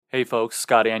Hey folks,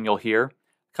 Scott Aniel here.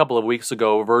 A couple of weeks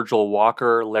ago, Virgil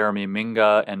Walker, Laramie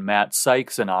Minga, and Matt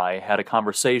Sikes and I had a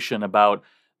conversation about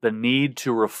the need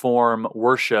to reform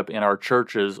worship in our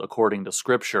churches according to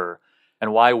Scripture,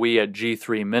 and why we at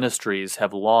G3 Ministries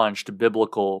have launched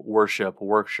biblical worship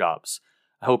workshops.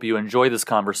 I hope you enjoy this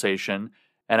conversation,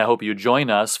 and I hope you join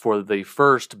us for the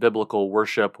first biblical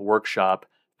worship workshop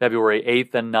February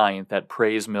 8th and 9th at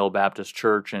Praise Mill Baptist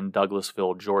Church in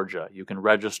Douglasville, Georgia. You can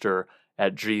register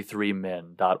at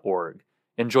g3min.org.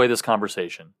 Enjoy this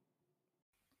conversation.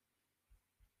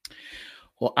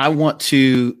 Well, I want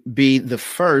to be the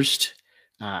first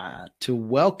to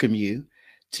welcome you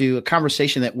to a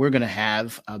conversation that we're going to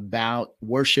have about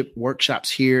worship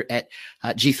workshops here at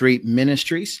G3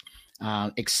 Ministries.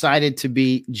 Excited to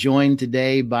be joined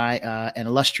today by an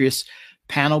illustrious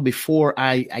panel. Before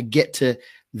I get to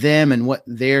them and what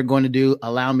they're going to do,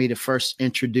 allow me to first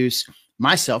introduce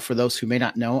myself. For those who may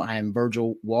not know, I am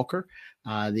Virgil Walker,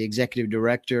 the Executive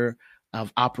Director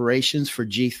of Operations for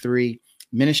G3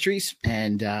 Ministries.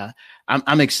 And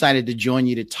I'm excited to join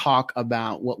you to talk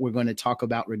about what we're going to talk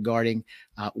about regarding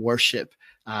worship.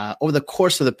 Over the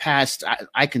course of the past,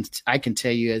 I can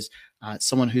tell you, as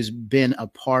someone who's been a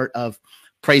part of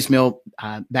Praise Mill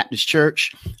Baptist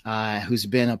Church, who's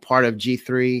been a part of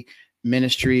G3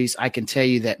 Ministries, I can tell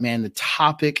you that, man, the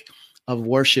topic of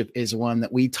worship is one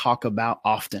that we talk about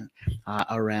often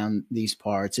around these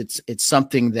parts. It's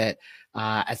something that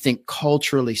I think,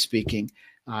 culturally speaking,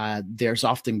 there's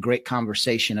often great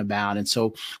conversation about. And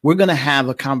so we're going to have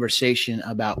a conversation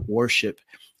about worship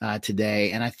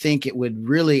today. And I think it would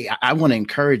really, I want to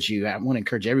encourage you. I want to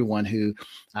encourage everyone who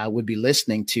would be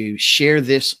listening to share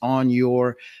this on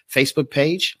your Facebook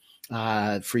page.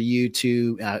 For you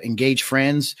to engage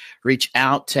friends, reach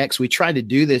out, text. We try to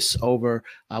do this over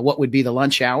what would be the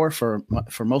lunch hour for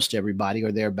most everybody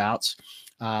or thereabouts,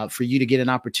 for you to get an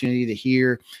opportunity to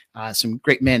hear some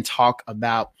great men talk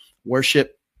about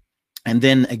worship. And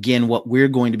then again, what we're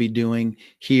going to be doing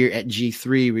here at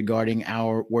G3 regarding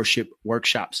our worship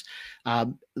workshops.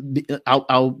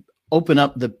 I'll open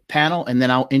up the panel and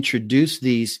then I'll introduce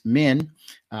these men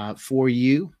for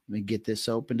you. Let me get this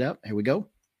opened up. Here we go.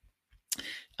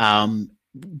 Let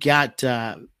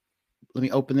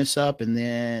me open this up and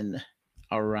then,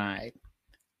 all right.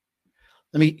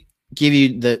 Let me give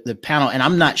you the panel, and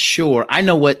I'm not sure. I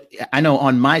know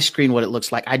on my screen what it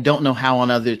looks like. I don't know how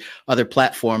on other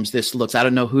platforms this looks. I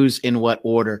don't know who's in what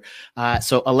order.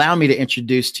 So allow me to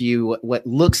introduce to you what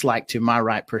looks like to my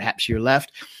right, perhaps your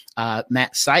left.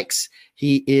 Matt Sikes.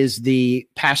 He is the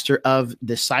pastor of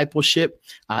discipleship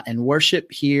and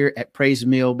worship here at Praise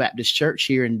Mill Baptist Church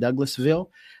here in Douglasville.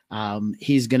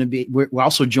 He's going to be, we're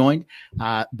also joined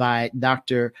by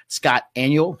Dr. Scott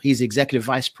Aniel. He's Executive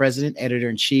Vice President,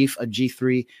 Editor-in-Chief of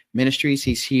G3 Ministries.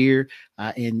 He's here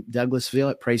in Douglasville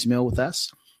at Praise Mill with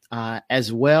us.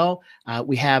 As well,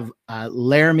 we have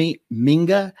Laramie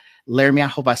Minga. Laramie, I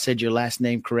hope I said your last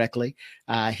name correctly.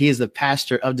 He is the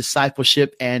pastor of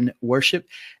discipleship and worship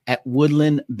at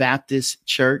Woodland Baptist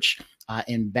Church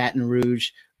in Baton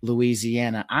Rouge,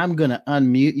 Louisiana. I'm going to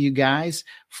unmute you guys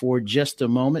for just a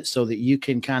moment so that you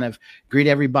can kind of greet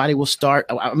everybody. We'll start.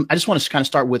 I just want to kind of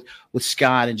start with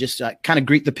Scott and just kind of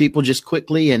greet the people just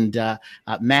quickly. And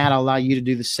Matt, I'll allow you to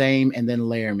do the same. And then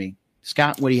Laramie.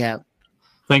 Scott, what do you have?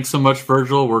 Thanks so much,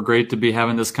 Virgil. We're great to be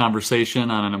having this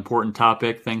conversation on an important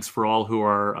topic. Thanks for all who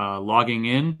are logging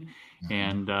in,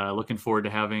 and looking forward to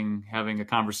having a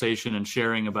conversation and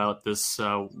sharing about this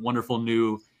wonderful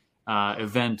new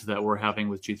event that we're having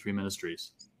with G3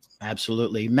 Ministries.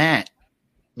 Absolutely. Matt.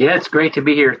 Yeah, it's great to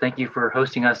be here. Thank you for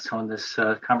hosting us on this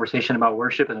conversation about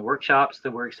worship and the workshops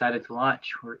that we're excited to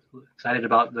launch. We're excited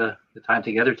about the time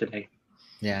together today.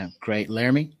 Yeah, great.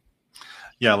 Laramie?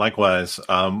 Yeah, likewise.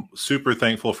 Super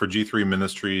thankful for G3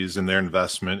 Ministries and their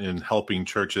investment in helping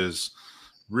churches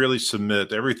really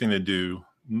submit everything they do,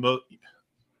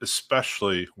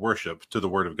 especially worship, to the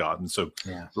Word of God. And so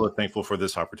really thankful for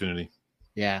this opportunity.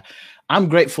 Yeah, I'm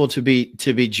grateful to be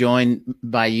joined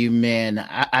by you men.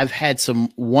 I've had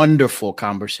some wonderful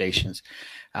conversations,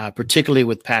 particularly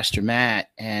with Pastor Matt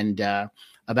and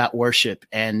about worship.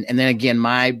 And then again,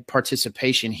 my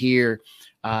participation here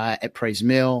at Praise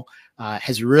Mill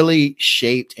has really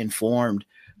shaped and formed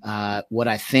what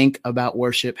I think about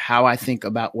worship, how I think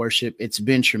about worship. It's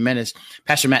been tremendous.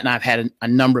 Pastor Matt and I have had a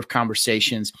number of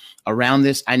conversations around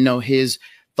this. I know his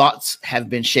thoughts have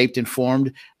been shaped and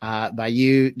formed by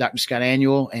you, Dr. Scott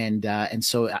Aniel. And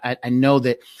so I know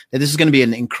that this is going to be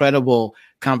an incredible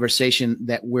conversation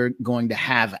that we're going to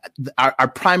have. Our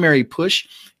primary push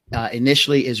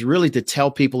initially is really to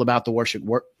tell people about the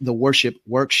worship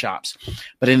workshops.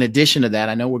 But in addition to that,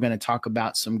 I know we're going to talk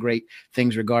about some great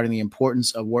things regarding the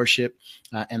importance of worship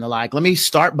and the like. Let me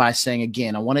start by saying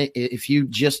again, if you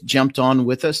just jumped on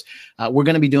with us, we're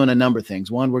going to be doing a number of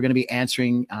things. One, we're going to be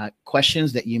answering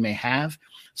questions that you may have.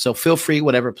 So feel free,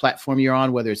 whatever platform you're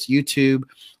on, whether it's YouTube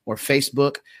or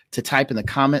Facebook, to type in the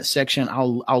comment section.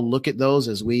 I'll look at those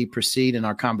as we proceed in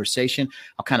our conversation.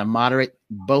 I'll kind of moderate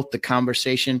both the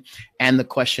conversation and the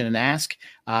question and ask,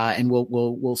 and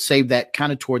we'll save that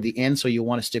kind of toward the end. So you'll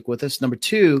want to stick with us. Number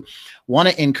two, want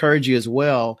to encourage you as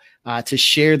well to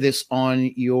share this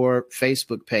on your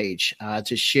Facebook page,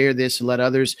 to share this and let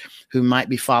others who might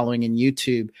be following in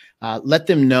YouTube, let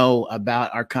them know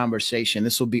about our conversation.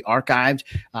 This will be archived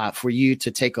for you to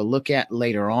take a look at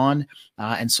later on.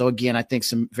 And so again, I think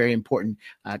some very important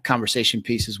conversation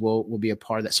pieces will be a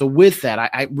part of that. So with that,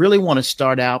 I really want to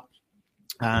start out,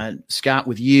 Scott,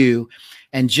 with you,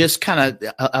 and just kind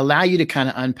of allow you to kind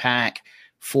of unpack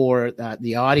for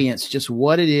the audience just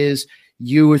what it is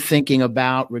you were thinking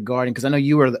about regarding, because I know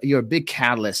you're a big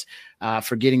catalyst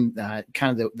for getting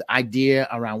kind of the idea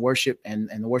around worship and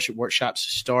the worship workshops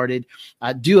started.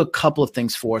 Do a couple of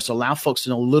things for us. Allow folks to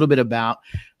know a little bit about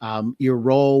your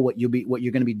role, what you're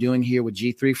going to be doing here with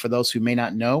G3 for those who may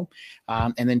not know,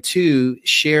 and then two,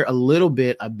 share a little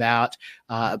bit about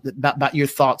your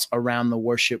thoughts around the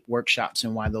worship workshops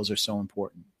and why those are so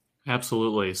important.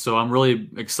 Absolutely. So I'm really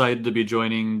excited to be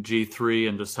joining G3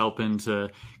 and just helping to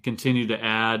continue to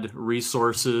add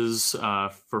resources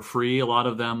for free, a lot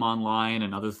of them online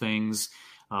and other things.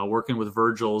 Working with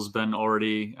Virgil has been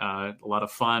already a lot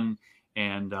of fun,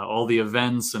 and all the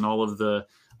events and all of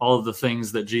the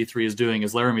things that G3 is doing,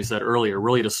 as Laramie said earlier,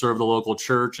 really to serve the local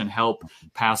church and help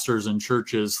pastors and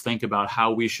churches think about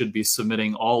how we should be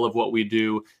submitting all of what we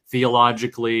do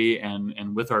theologically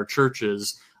and with our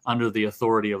churches under the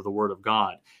authority of the Word of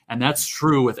God. And that's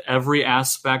true with every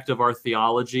aspect of our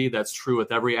theology. That's true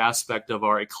with every aspect of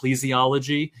our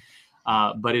ecclesiology.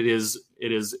 But it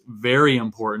is very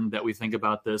important that we think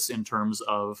about this in terms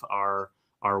of our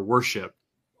worship.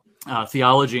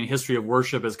 Theology and history of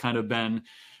worship has kind of been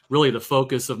really the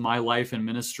focus of my life and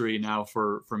ministry now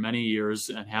for many years,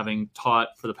 and having taught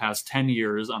for the past 10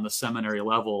 years on the seminary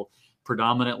level,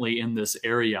 predominantly in this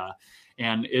area.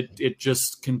 And it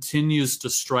just continues to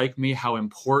strike me how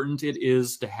important it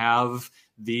is to have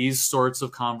these sorts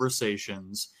of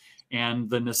conversations and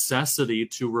the necessity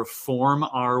to reform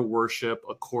our worship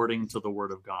according to the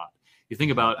Word of God. You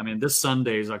think about, this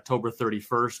Sunday is October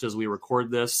 31st as we record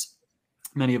this.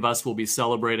 Many of us will be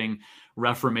celebrating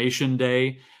Reformation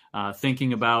Day,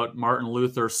 thinking about Martin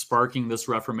Luther sparking this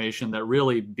Reformation that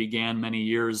really began many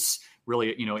years,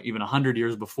 really, even 100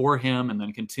 years before him, and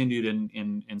then continued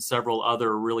in several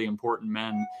other really important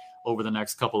men over the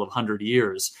next couple of 100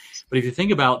 years. But if you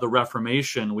think about the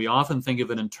Reformation, we often think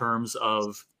of it in terms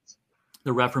of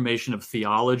the reformation of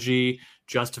theology,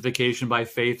 justification by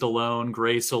faith alone,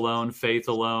 grace alone, faith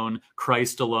alone,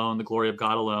 Christ alone, the glory of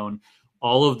God alone.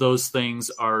 All of those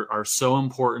things are so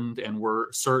important and were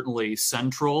certainly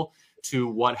central to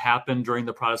what happened during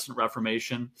the Protestant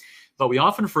Reformation. But we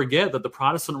often forget that the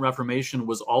Protestant Reformation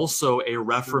was also a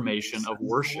reformation of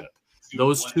worship.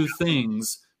 Those two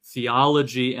things,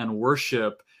 theology and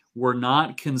worship, were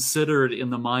not considered in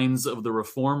the minds of the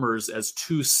reformers as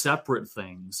two separate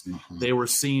things. Mm-hmm. They were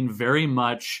seen very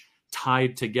much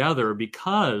tied together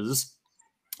because,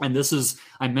 and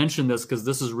I mention this because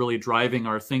this is really driving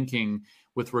our thinking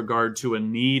with regard to a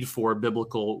need for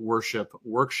biblical worship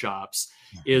workshops,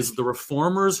 is the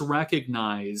reformers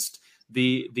recognized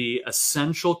the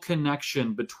essential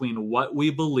connection between what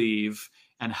we believe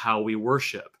and how we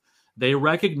worship. They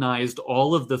recognized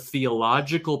all of the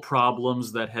theological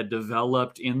problems that had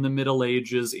developed in the Middle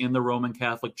Ages in the Roman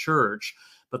Catholic Church,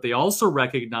 but they also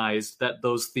recognized that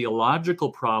those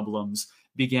theological problems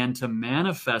began to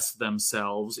manifest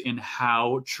themselves in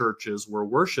how churches were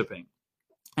worshiping.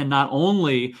 And not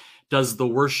only does the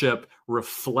worship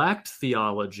reflect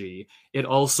theology, it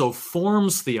also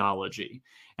forms theology.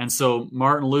 And so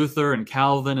Martin Luther and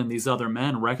Calvin and these other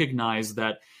men recognized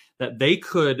that they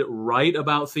could write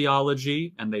about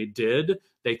theology, and they did.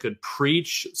 They could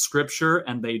preach scripture,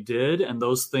 and they did. And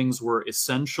those things were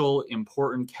essential,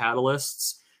 important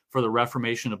catalysts for the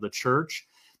reformation of the church.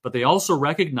 But they also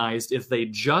recognized if they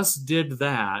just did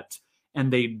that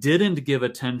and they didn't give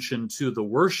attention to the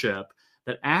worship,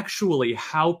 that actually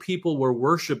how people were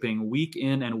worshiping week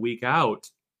in and week out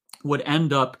would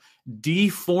end up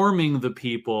deforming the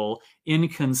people,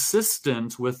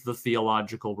 inconsistent with the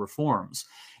theological reforms.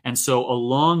 And so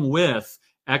along with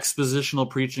expositional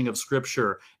preaching of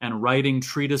Scripture, and writing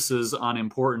treatises on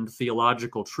important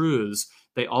theological truths,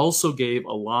 they also gave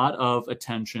a lot of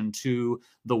attention to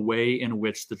the way in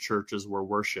which the churches were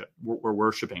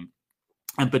worshiping.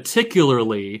 And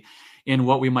particularly in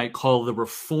what we might call the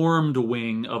Reformed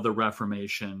wing of the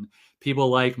Reformation, people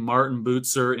like Martin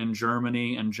Bucer in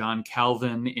Germany and John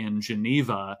Calvin in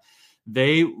Geneva,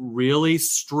 they really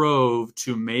strove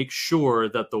to make sure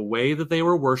that the way that they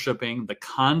were worshiping, the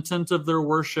content of their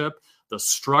worship, the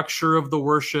structure of the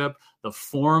worship, the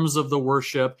forms of the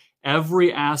worship,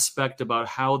 every aspect about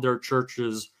how their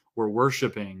churches were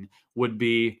worshiping would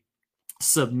be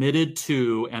submitted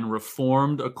to and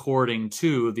reformed according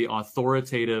to the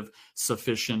authoritative,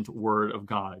 sufficient Word of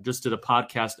God. I just did a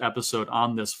podcast episode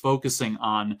on this, focusing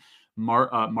on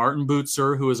Martin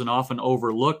Bucer, who is an often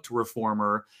overlooked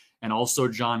reformer, and also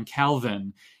John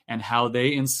Calvin, and how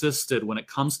they insisted when it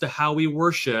comes to how we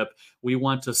worship, we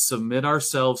want to submit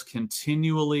ourselves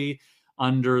continually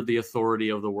under the authority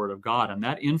of the Word of God. And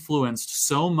that influenced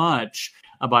so much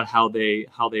about how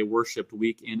they worshiped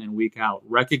week in and week out,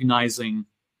 recognizing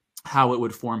how it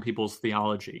would form people's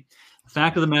theology. The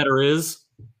fact of the matter is,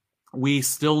 we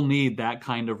still need that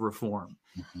kind of reform.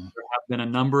 Mm-hmm. There have been a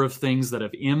number of things that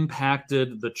have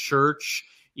impacted the church,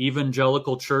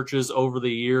 evangelical churches, over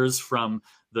the years, from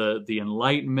the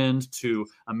Enlightenment to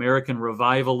American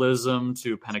revivalism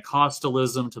to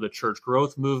Pentecostalism to the church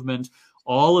growth movement.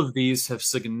 All of these have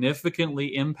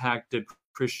significantly impacted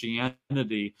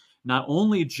Christianity, not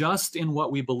only just in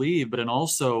what we believe, but in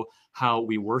also how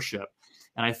we worship.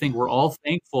 And I think we're all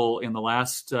thankful in the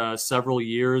last several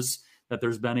years that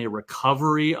there's been a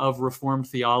recovery of Reformed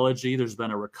theology. There's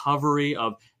been a recovery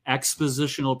of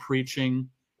expositional preaching,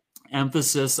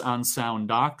 emphasis on sound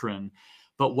doctrine.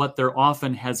 But what there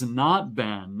often has not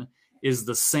been is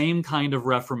the same kind of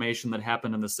reformation that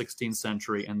happened in the 16th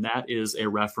century, and that is a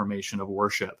reformation of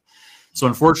worship. So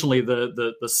unfortunately,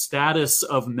 the status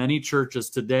of many churches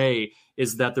today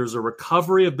is that there's a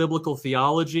recovery of biblical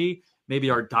theology. Maybe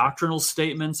our doctrinal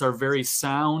statements are very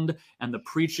sound, and the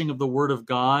preaching of the Word of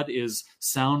God is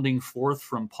sounding forth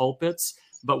from pulpits,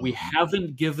 but we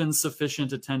haven't given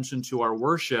sufficient attention to our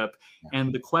worship.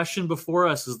 And the question before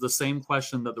us is the same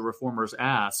question that the Reformers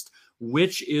asked: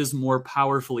 which is more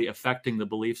powerfully affecting the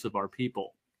beliefs of our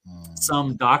people?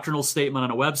 Some doctrinal statement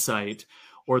on a website,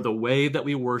 or the way that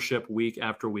we worship week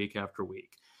after week after week?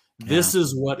 This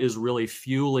is what is really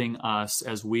fueling us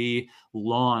as we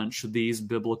launch these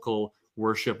biblical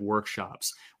worship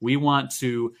workshops. We want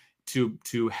to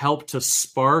help to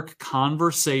spark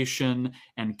conversation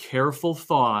and careful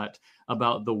thought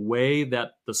about the way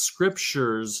that the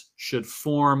Scriptures should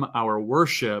form our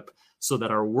worship, so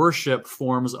that our worship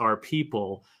forms our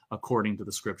people according to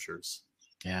the Scriptures.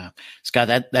 Yeah, Scott,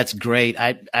 that's great.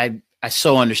 I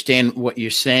so understand what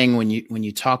you're saying when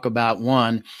you talk about,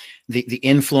 one, the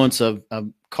influence of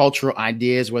cultural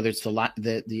ideas, whether it's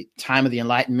the time of the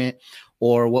Enlightenment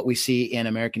or what we see in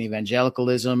American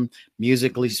evangelicalism,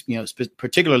 musically,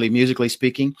 particularly musically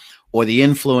speaking, or the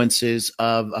influences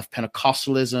of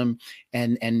Pentecostalism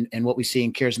and what we see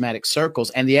in charismatic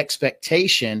circles, and the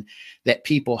expectation that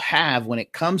people have when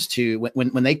it comes to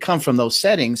when they come from those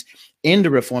settings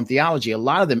into Reformed theology. A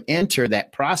lot of them enter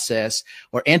that process,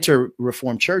 or enter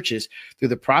Reformed churches through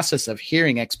the process of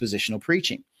hearing expositional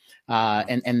preaching.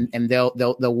 And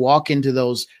they'll walk into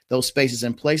those spaces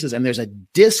and places, and there's a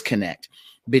disconnect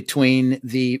between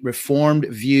the Reformed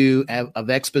view of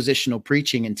expositional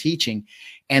preaching and teaching,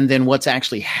 and then what's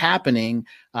actually happening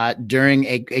during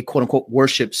a quote unquote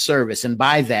worship service. And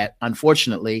by that,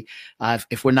 unfortunately,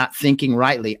 if we're not thinking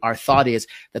rightly, our thought is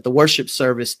that the worship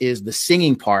service is the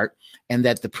singing part, and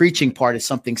that the preaching part is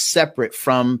something separate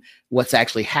from what's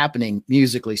actually happening,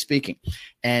 musically speaking.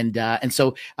 And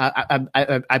so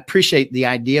I appreciate the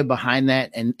idea behind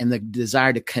that, and the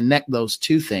desire to connect those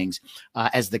two things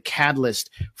as the catalyst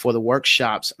for the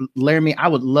workshops. Laramie, I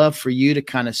would love for you to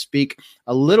kind of speak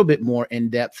a little bit more in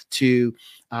depth to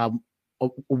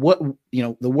what,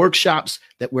 the workshops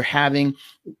that we're having.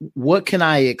 What can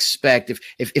I expect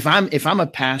if I'm a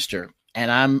pastor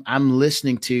and I'm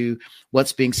listening to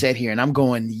what's being said here, and I'm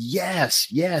going, yes,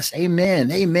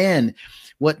 amen.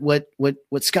 What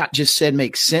Scott just said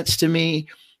makes sense to me.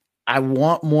 I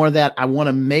want more of that. I want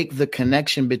to make the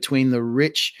connection between the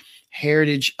rich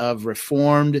heritage of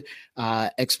Reformed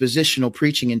expositional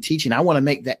preaching and teaching. I want to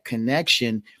make that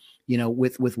connection,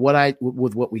 with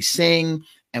what we sing,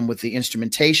 and with the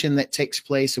instrumentation that takes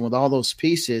place, and with all those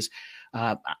pieces.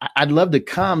 I'd love to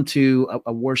come to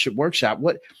a worship workshop.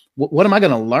 What am I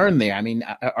going to learn there? I mean,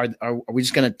 are we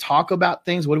just going to talk about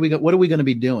things? What are we going to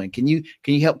be doing? Can you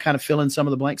help kind of fill in some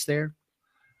of the blanks there?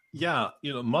 Yeah,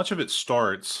 much of it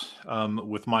starts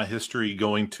with my history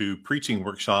going to preaching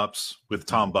workshops with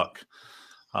Tom Buck.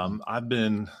 I've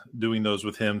been doing those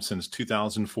with him since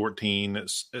 2014.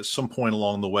 At some point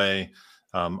along the way,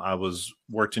 I was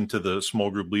worked into the small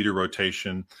group leader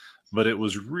rotation, but it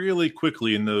was really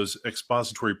quickly in those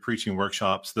expository preaching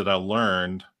workshops that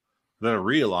I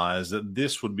realized that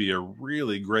this would be a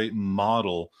really great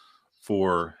model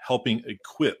for helping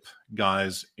equip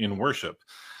guys in worship.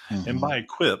 And by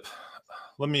equip,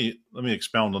 let me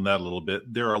expound on that a little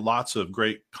bit. There are lots of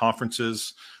great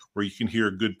conferences where you can hear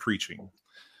good preaching.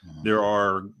 There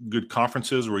are good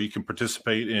conferences where you can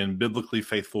participate in biblically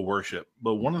faithful worship.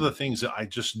 But one of the things that I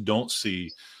just don't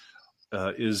see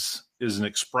is an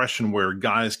expression where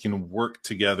guys can work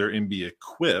together and be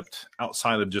equipped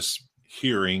outside of just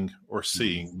hearing or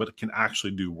seeing, but it can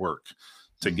actually do work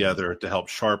together to help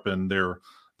sharpen their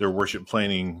worship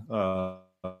planning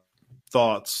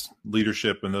thoughts,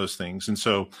 leadership, and those things. And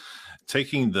so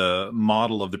taking the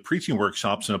model of the preaching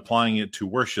workshops and applying it to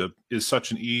worship is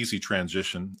such an easy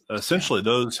transition. Essentially,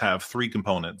 those have three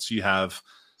components. You have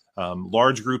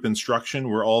large group instruction,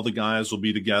 where all the guys will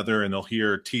be together and they'll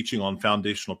hear teaching on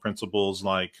foundational principles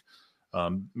like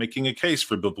making a case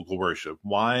for biblical worship.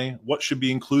 What should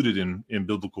be included in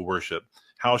biblical worship?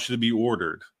 How should it be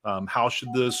ordered? How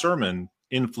should the sermon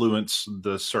influence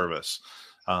the service?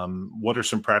 What are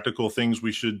some practical things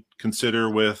we should consider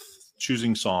with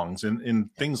choosing songs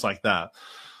and things like that?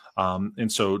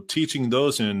 And so teaching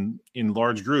those in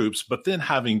large groups, but then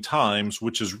having times,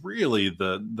 which is really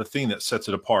the thing that sets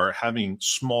it apart, having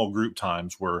small group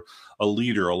times where a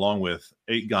leader, along with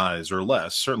 8 guys or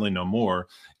less, certainly no more,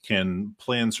 can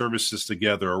plan services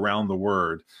together around the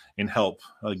word and help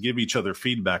give each other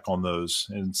feedback on those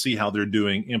and see how they're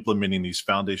doing implementing these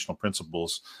foundational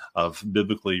principles of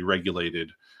biblically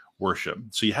regulated worship.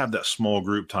 So you have that small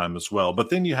group time as well. But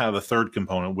then you have a third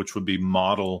component, which would be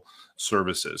model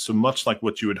services. So much like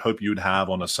what you would hope you would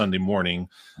have on a Sunday morning,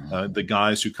 the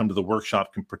guys who come to the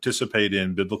workshop can participate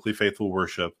in biblically faithful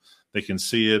worship. They can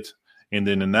see it. And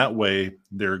then in that way,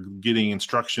 they're getting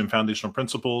instruction, foundational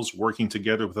principles, working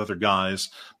together with other guys,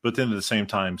 but then at the same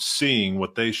time, seeing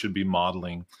what they should be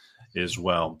modeling as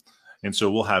well. And so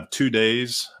we'll have 2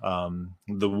 days.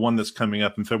 The one that's coming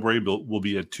up in February will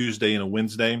be a Tuesday and a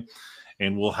Wednesday.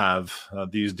 And we'll have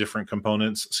these different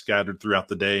components scattered throughout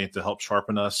the day to help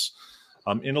sharpen us.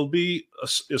 And it'll be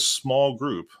a small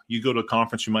group. You go to a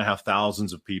conference, you might have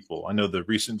thousands of people. I know the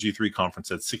recent G3 conference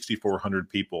had 6,400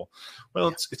 people. Well,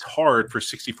 it's hard for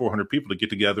 6,400 people to get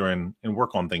together and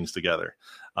work on things together.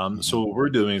 So what we're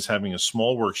doing is having a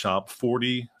small workshop.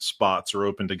 40 spots are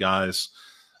open to guys,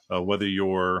 whether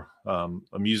you're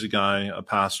a music guy, a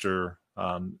pastor,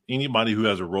 anybody who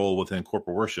has a role within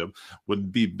corporate worship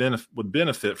would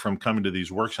benefit from coming to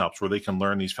these workshops where they can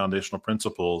learn these foundational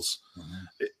principles.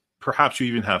 Perhaps you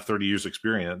even have 30 years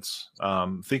experience.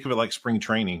 Think of it like spring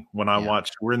training. When I watch,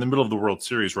 we're in the middle of the World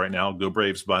Series right now. Go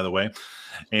Braves, by the way.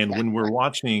 And when we're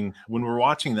watching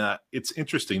that, it's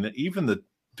interesting that even the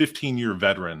 15-year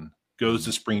veteran goes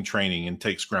to spring training and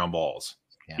takes ground balls.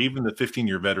 Even the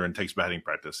 15-year veteran takes batting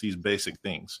practice, these basic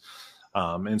things.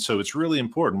 And so it's really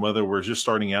important, whether we're just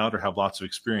starting out or have lots of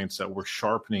experience, that we're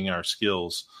sharpening our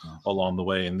skills along the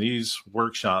way. And these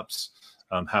workshops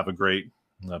have a great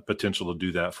potential to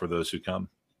do that for those who come.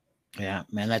 Yeah,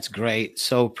 man, that's great.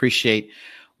 So appreciate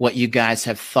what you guys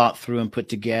have thought through and put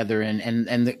together.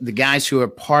 And the guys who are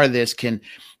part of this can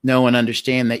know and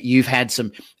understand that you've had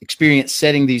some experience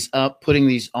setting these up, putting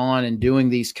these on, and doing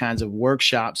these kinds of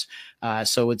workshops.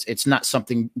 So it's not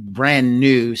something brand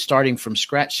new, starting from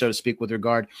scratch, so to speak, with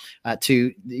regard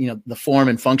to the form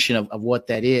and function of what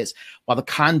that is. While the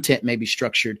content may be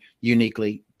structured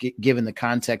uniquely, given the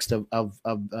context of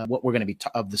what we're going to be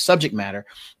of the subject matter,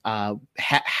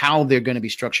 how they're going to be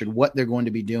structured, what they're going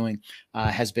to be doing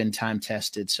has been time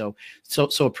tested. So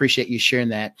appreciate you sharing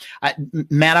that.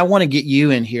 Matt, I want to get you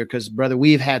in here because, brother,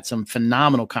 we've had some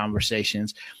phenomenal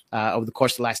conversations over the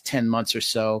course of the last 10 months or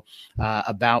so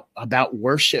about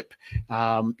worship.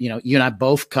 You and I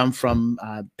both come from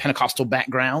Pentecostal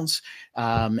backgrounds,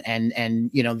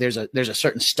 and there's a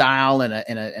certain style and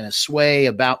a sway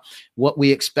about what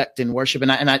we expect in worship.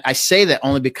 And I say that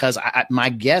only because my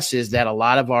guess is that a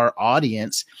lot of our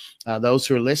audience, those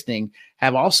who are listening,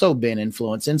 have also been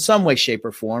influenced in some way, shape,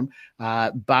 or form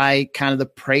by kind of the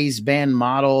praise band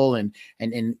model and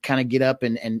kind of get up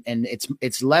and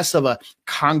it's less of a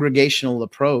congregational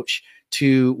approach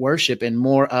to worship and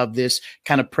more of this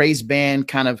kind of praise band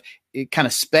kind of kind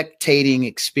of spectating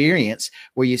experience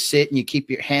where you sit and you keep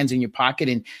your hands in your pocket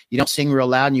and you don't sing real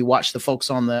loud and you watch the folks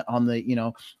on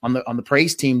the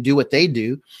praise team do what they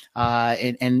do.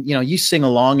 And you sing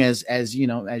along as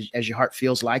your heart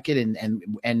feels like it.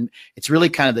 And it's really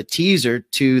kind of the teaser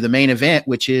to the main event,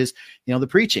 which is, the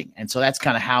preaching. And so that's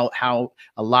kind of how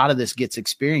a lot of this gets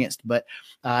experienced. But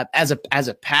as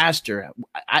a pastor,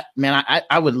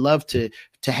 I would love to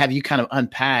have you kind of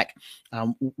unpack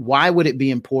why would it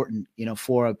be important,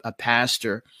 for a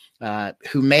pastor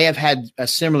who may have had a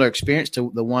similar experience to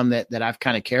the one that I've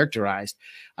kind of characterized.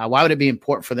 Why would it be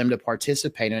important for them to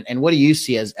participate? And what do you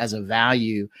see as a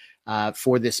value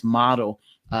for this model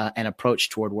and approach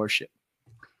toward worship?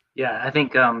 Yeah, I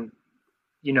think,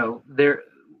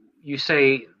 you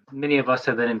say many of us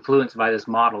have been influenced by this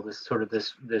model, this sort of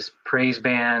this praise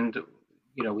band.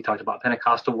 We talked about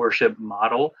Pentecostal worship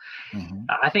model. Mm-hmm.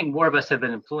 I think more of us have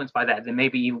been influenced by that than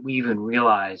maybe we even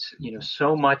realize.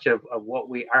 So much of what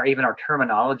we are, even our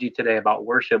terminology today about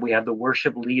worship, we have the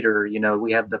worship leader,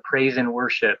 we have the praise and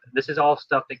worship. This is all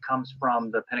stuff that comes from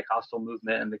the Pentecostal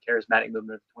movement and the charismatic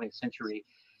movement of the 20th century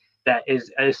that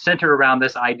is centered around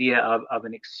this idea of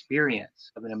an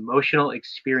experience, of an emotional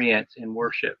experience in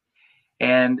worship.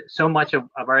 And so much of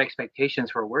our expectations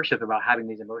for worship about having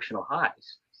these emotional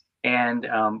highs. And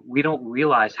we don't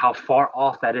realize how far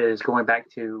off that is, going back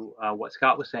to what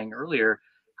Scott was saying earlier,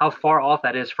 how far off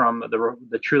that is from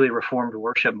the truly Reformed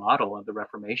worship model of the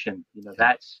Reformation.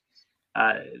 That's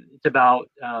it's about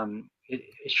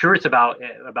it's about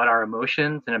our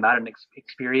emotions and about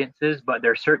experiences, but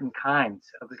there are certain kinds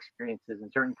of experiences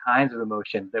and certain kinds of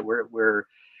emotions that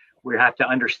we have to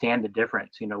understand the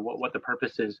difference. What the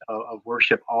purposes of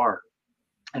worship are,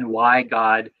 and why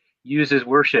God uses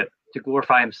worship to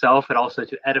glorify himself, and also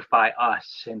to edify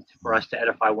us and for us to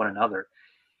edify one another.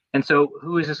 And so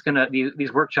who is this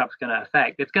these workshops going to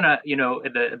affect? It's going to,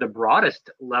 at the broadest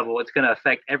level, it's going to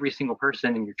affect every single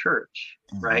person in your church,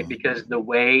 right? Because the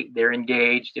way they're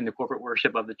engaged in the corporate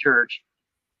worship of the church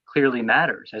clearly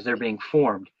matters as they're being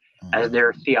formed, as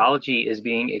their theology is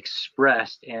being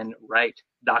expressed in right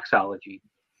doxology.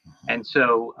 And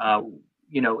so,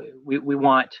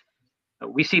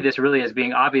 we see this really as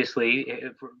being, obviously,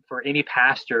 for any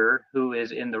pastor who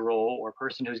is in the role, or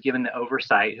person who's given the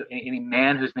oversight, any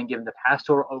man who's been given the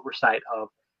pastoral oversight of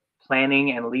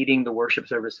planning and leading the worship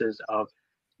services of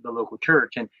the local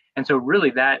church. And so really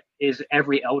that is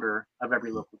every elder of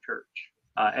every local church.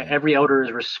 Every elder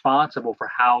is responsible for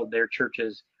how their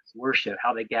churches worship,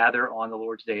 how they gather on the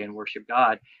Lord's Day and worship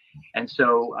God. And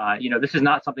so, this is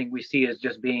not something we see as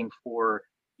just being for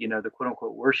the quote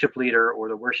unquote worship leader, or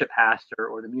the worship pastor,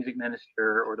 or the music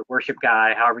minister, or the worship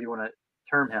guy, however you want to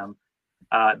term him.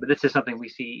 But this is something we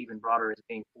see even broader as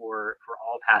being for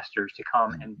all pastors to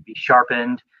come and be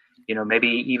sharpened. Maybe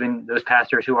even those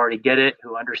pastors who already get it,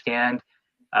 who understand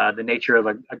the nature of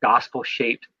a gospel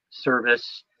shaped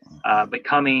service, but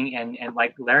coming and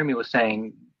like Laramie was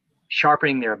saying,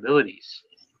 sharpening their abilities.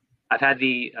 I've had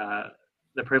the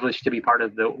privilege to be part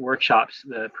of the workshops,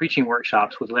 the preaching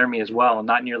workshops with Laramie as well,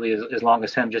 not nearly as long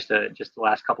as him, just the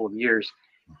last couple of years,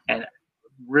 and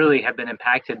really have been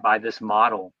impacted by this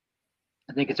model.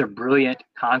 I think it's a brilliant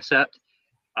concept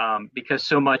because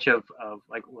so much of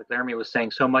like what Laramie was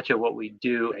saying, so much of what we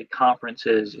do at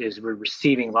conferences is we're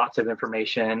receiving lots of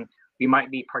information. We might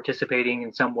be participating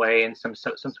in some way in some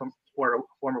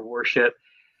form of worship,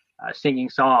 singing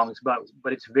songs, but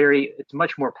it's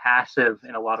much more passive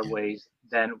in a lot of ways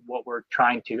than what we're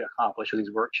trying to accomplish with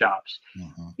these workshops.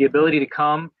 Mm-hmm. The ability to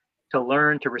come, to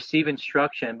learn, to receive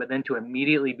instruction, but then to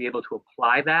immediately be able to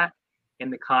apply that in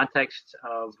the context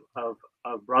of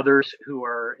brothers who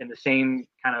are in the same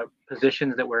kind of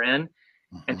positions that we're in,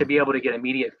 mm-hmm. and to be able to get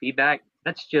immediate feedback.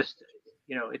 That's just,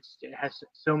 it has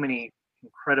so much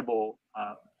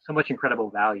incredible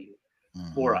value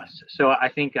mm-hmm. for us. So I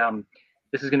think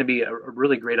this is going to be a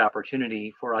really great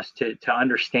opportunity for us to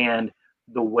understand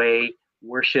the way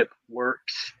worship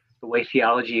works, the way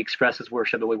theology expresses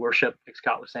worship, the way worship, like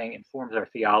Scott was saying, informs our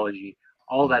theology.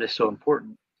 All that is so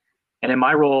important. And in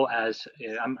my role as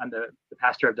I'm the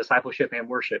pastor of discipleship and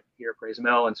worship here at Praise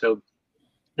Mill, and so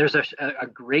there's a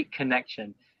great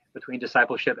connection between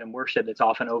discipleship and worship that's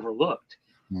often overlooked.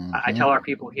 Mm-hmm. I tell our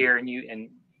people here, and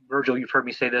Virgil, you've heard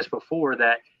me say this before,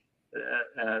 that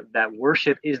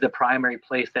worship is the primary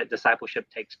place that discipleship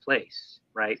takes place,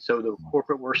 right? So the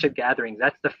corporate worship gatherings,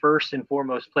 that's the first and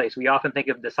foremost place. We often think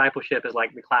of discipleship as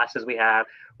like the classes we have,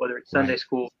 whether it's Sunday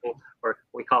school, or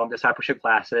we call them discipleship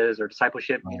classes, or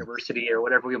discipleship university, or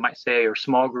whatever we might say, or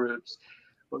small groups.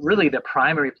 But really the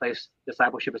primary place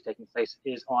discipleship is taking place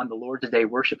is on the Lord's Day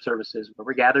worship services, where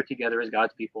we're gathered together as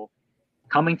God's people,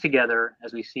 coming together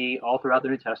as we see all throughout the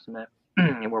New Testament,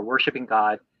 and we're worshiping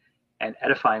God and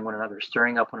edifying one another,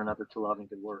 stirring up one another to love and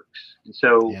good works. And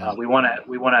so we want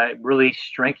to really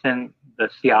strengthen the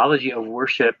theology of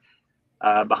worship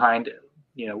behind,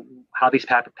 how these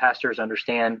pastors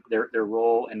understand their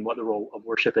role and what the role of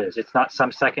worship is. It's not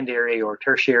some secondary or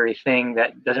tertiary thing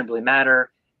that doesn't really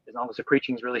matter as long as the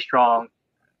preaching is really strong.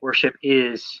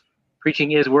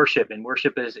 Preaching is worship, and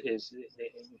worship is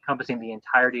encompassing the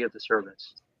entirety of the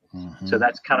service. Mm-hmm. So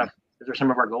those are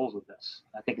some of our goals with this.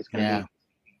 I think it's going to be.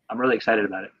 I'm really excited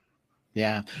about it.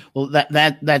 Yeah. Well,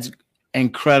 that's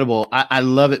incredible. I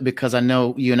love it because I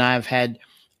know you and I have had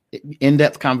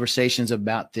in-depth conversations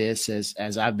about this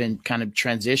as I've been kind of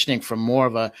transitioning from more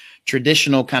of a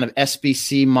traditional kind of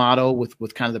SBC model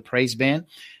with kind of the praise band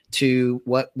to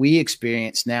what we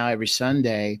experience now every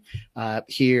Sunday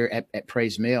here at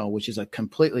Praise Mill, which is a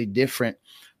completely different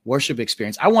worship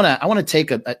experience. I want to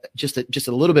take just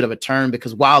a little bit of a turn,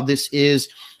 because while this is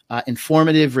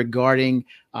informative regarding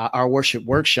our worship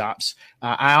workshops,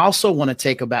 I also want to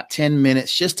take about 10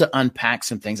 minutes just to unpack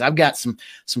some things. I've got some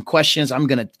questions I'm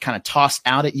going to kind of toss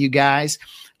out at you guys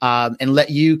and let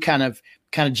you kind of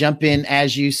jump in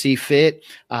as you see fit.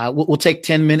 We'll take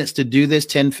 10 minutes to do this,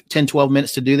 12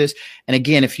 minutes to do this. And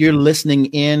again, if you're listening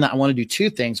in, I want to do two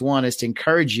things. One is to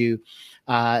encourage you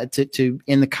to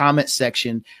in the comment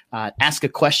section, ask a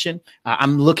question.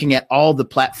 I'm looking at all the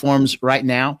platforms right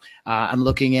now. I'm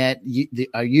looking at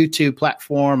our YouTube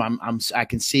platform. I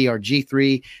can see our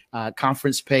G3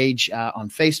 conference page on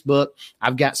Facebook.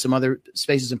 I've got some other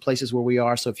spaces and places where we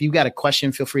are. So if you've got a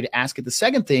question, feel free to ask it. The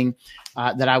second thing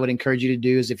that I would encourage you to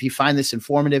do is, if you find this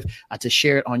informative, to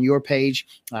share it on your page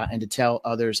and to tell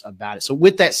others about it. So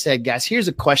with that said, guys, here's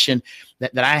a question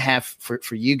that I have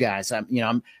for you guys.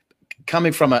 I'm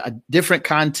coming from a different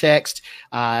context.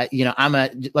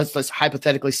 Let's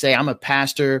hypothetically say I'm a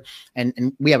pastor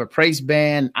and we have a praise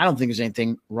band. I don't think there's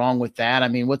anything wrong with that. I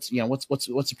mean, what's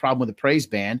the problem with the praise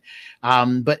band?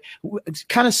 But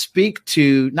kind of speak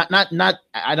to not,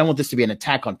 I don't want this to be an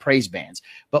attack on praise bands,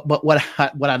 but what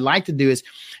I'd like to do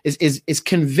is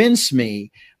convince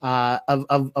me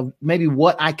of maybe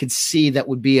what I could see that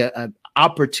would be a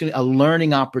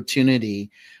learning opportunity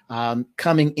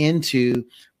coming into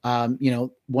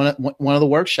one of the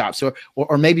workshops,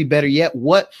 or maybe better yet,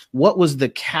 what was the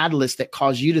catalyst that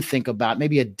caused you to think about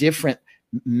maybe a different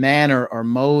manner or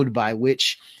mode by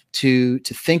which to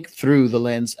think through the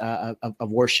lens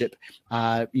of worship,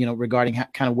 regarding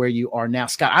kind of where you are now.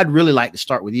 Scott, I'd really like to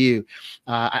start with you.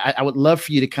 I would love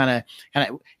for you to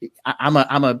I'm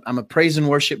a praise and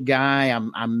worship guy.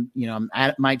 I'm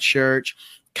at my church.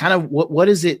 Kind of what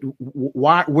is it?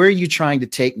 Where are you trying to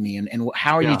take me, and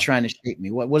how are you trying to shape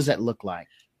me? What does that look like?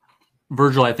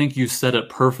 Virgil, I think you said it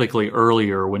perfectly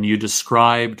earlier when you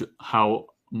described how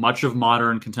much of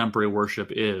modern contemporary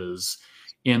worship is,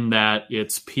 in that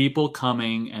it's people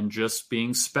coming and just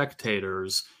being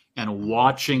spectators and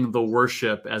watching the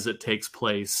worship as it takes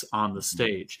place on the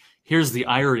stage. Here's the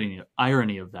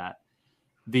irony of that.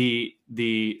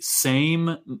 The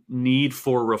same need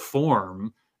for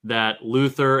reform that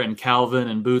Luther and Calvin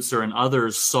and Bucer and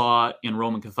others saw in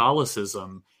Roman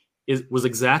Catholicism was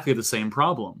exactly the same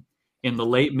problem. In the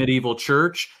late medieval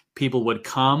church, people would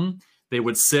come, they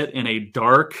would sit in a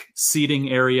dark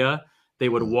seating area, they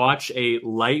would watch a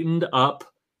lightened up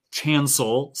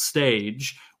chancel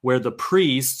stage where the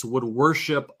priests would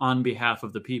worship on behalf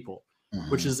of the people,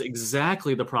 which is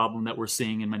exactly the problem that we're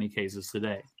seeing in many cases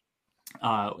today.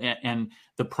 And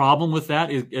the problem with that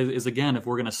is, again, if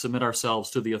we're going to submit ourselves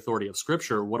to the authority of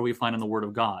Scripture, what do we find in the Word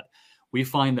of God? We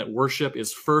find that worship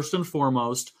is first and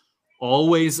foremost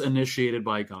always initiated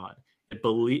by God.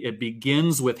 It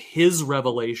begins with His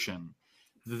revelation.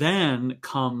 Then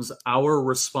comes our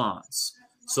response.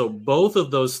 So both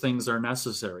of those things are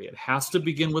necessary. It has to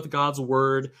begin with God's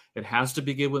Word. It has to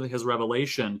begin with His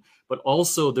revelation. But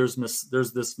also there's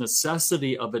this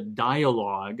necessity of a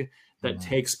dialogue that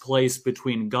takes place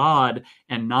between God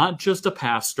and not just a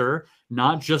pastor,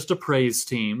 not just a praise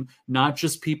team, not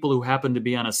just people who happen to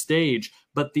be on a stage,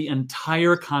 but the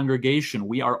entire congregation.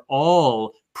 We are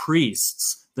all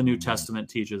priests, the New Testament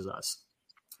teaches us.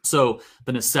 So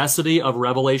the necessity of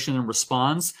revelation and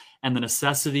response and the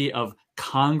necessity of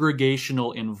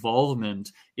congregational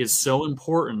involvement is so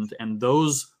important. And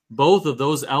both of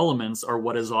those elements are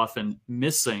what is often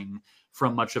missing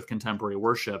from much of contemporary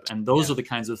worship. And those are the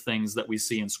kinds of things that we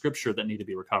see in Scripture that need to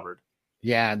be recovered.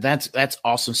 Yeah, that's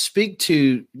awesome. Speak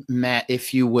to Matt,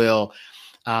 if you will.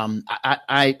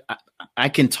 I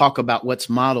can talk about what's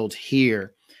modeled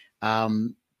here.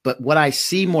 But what I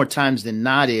see more times than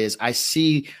not is I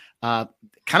see kind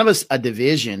of a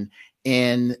division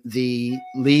in the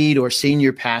lead or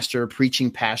senior pastor, preaching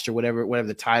pastor, whatever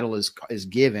the title is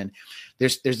given.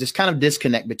 There's this kind of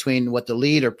disconnect between what the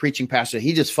lead or preaching pastor,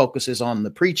 he just focuses on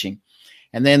the preaching.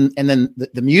 And then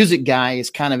the music guy is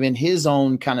kind of in his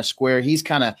own kind of square. He's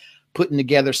kind of putting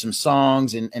together some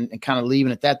songs and kind of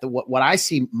leaving it at that. What I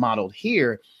see modeled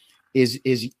here is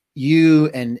you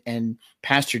and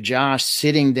Pastor Josh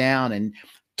sitting down and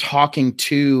talking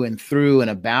to and through and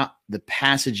about the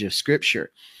passage of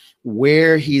Scripture,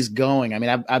 where he's going. I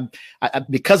mean, I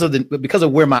because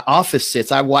of where my office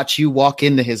sits, I watch you walk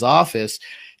into his office,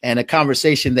 and a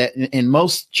conversation that in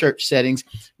most church settings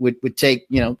would take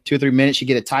 2 or 3 minutes. You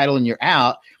get a title and you're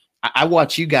out. I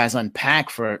watch you guys unpack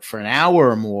for an hour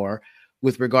or more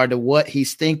with regard to what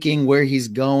he's thinking, where he's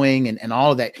going, and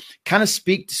all of that. Kind of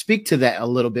speak to that a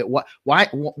little bit.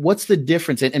 What's the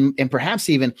difference? And perhaps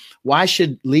even why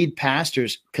should lead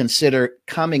pastors consider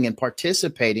coming and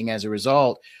participating as a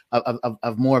result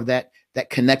of more of that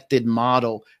connected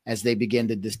model as they begin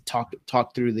to just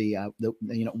talk through the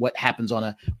what happens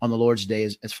on the Lord's Day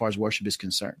as far as worship is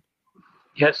concerned?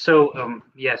 Yeah. So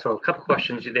a couple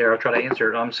questions there. I'll try to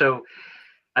answer. So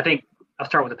I think I'll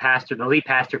start with the lead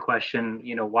pastor question.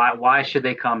 Why should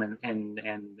they come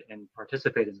and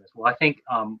participate in this? Well, I think,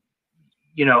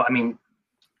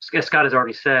 Scott has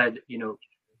already said,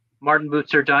 Martin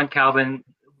Butzer, John Calvin,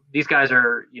 these guys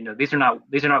are, these are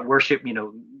not worship,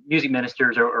 music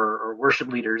ministers or worship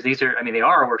leaders. They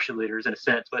are worship leaders in a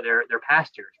sense, but they're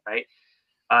pastors, right?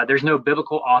 There's no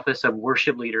biblical office of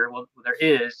worship leader. Well, there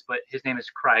is, but his name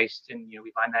is Christ, and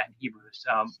we find that in Hebrews.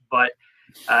 But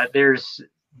there's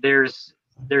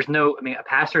no. A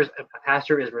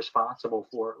pastor is responsible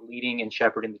for leading and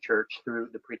shepherding the church through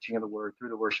the preaching of the word, through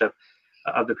the worship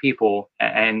of the people,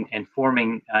 and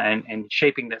forming and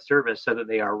shaping that service so that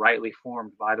they are rightly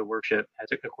formed by the worship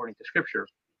according to Scripture.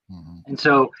 Mm-hmm. And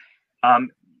so,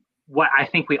 what I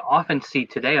think we often see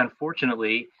today,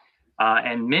 unfortunately.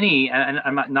 And many, and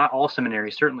I'm not all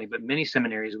seminaries certainly, but many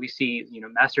seminaries, we see,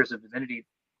 Masters of Divinity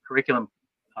curriculum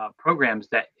programs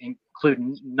that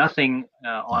include nothing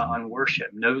on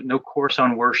worship, no course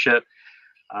on worship,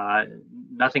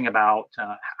 nothing about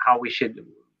how we should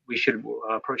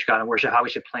approach God and worship, how we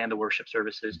should plan the worship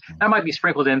services. That might be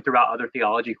sprinkled in throughout other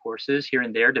theology courses here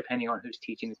and there, depending on who's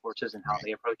teaching the courses and how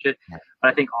they approach it.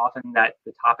 But I think often that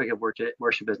the topic of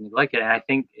worship is neglected, and I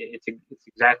think it's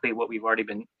exactly what we've already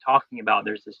been talking about.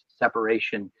 There's this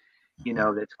separation,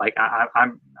 that's like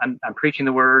I'm preaching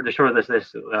the word. There's sort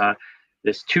of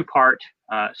this two-part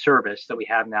service that we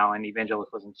have now in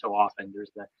evangelicalism so often.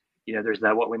 There's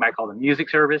the what we might call the music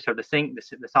service or the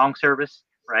song service,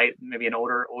 right? Maybe in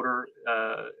older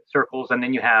circles, and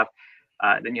then you have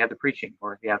the preaching,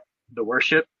 or you have the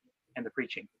worship and the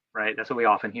preaching, right? That's what we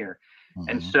often hear. Mm-hmm.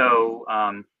 And so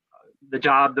the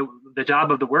job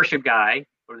of the worship guy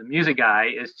or the music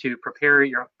guy is to prepare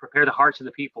the hearts of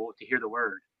the people to hear the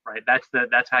word, right?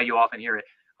 That's how you often hear it.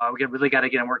 We really got to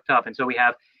get them worked up, and so we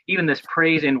have even this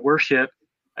praise and worship.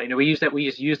 We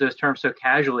just use those terms so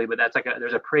casually, but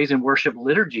there's a praise and worship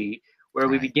liturgy where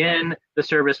we begin the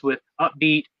service with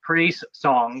upbeat praise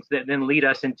songs that then lead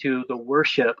us into the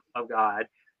worship of God,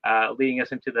 leading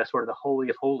us into the sort of the Holy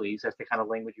of Holies. That's the kind of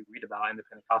language you read about in the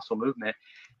Pentecostal movement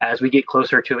as we get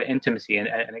closer to intimacy and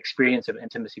an experience of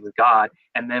intimacy with God.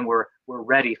 And then we're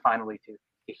ready finally to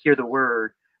hear the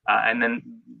word. And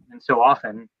so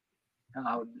often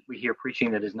we hear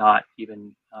preaching that is not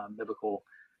even biblical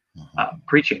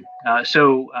preaching.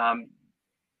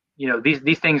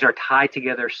 These things are tied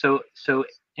together so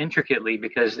intricately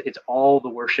because it's all the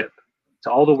worship. It's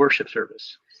all the worship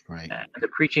service. Right. And the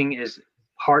preaching is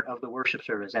part of the worship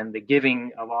service, and the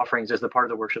giving of offerings is the part of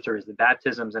the worship service. The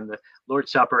baptisms and the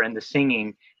Lord's Supper and the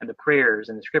singing and the prayers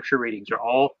and the scripture readings are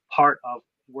all part of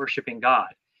worshiping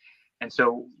God. And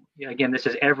so, again, this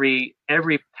is every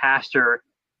pastor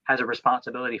has a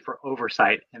responsibility for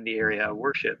oversight in the area of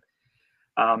worship.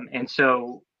 And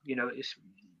so,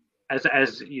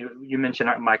 as you mentioned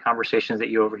my conversations that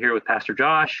you overhear with Pastor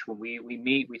Josh, when we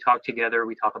meet, we talk together,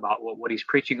 we talk about what he's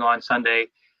preaching on Sunday.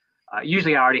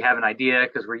 Usually I already have an idea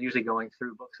because we're usually going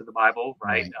through books of the Bible,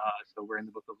 right? So we're in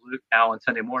the book of Luke now on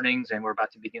Sunday mornings, and we're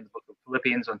about to begin the book of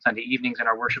Philippians on Sunday evenings in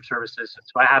our worship services.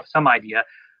 So I have some idea,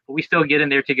 but we still get in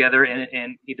there together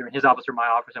and either in his office or my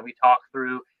office, and we talk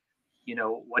through,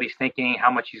 what he's thinking,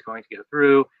 how much he's going to go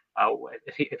through,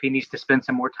 if he needs to spend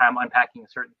some more time unpacking a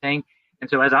certain thing. And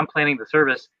so as I'm planning the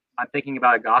service, I'm thinking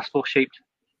about a gospel-shaped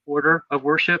order of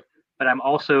worship, but I'm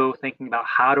also thinking about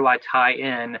how do I tie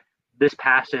in this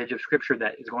passage of scripture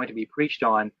that is going to be preached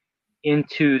on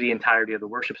into the entirety of the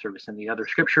worship service and the other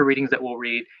scripture readings that we'll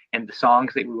read and the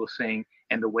songs that we will sing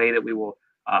and the way that we will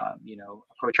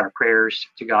approach our prayers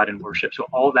to God in worship. So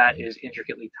all that is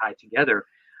intricately tied together,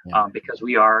 because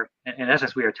we are, in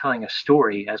essence, we are telling a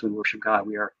story as we worship God.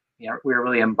 We are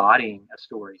really embodying a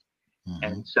story. Mm-hmm.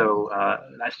 And so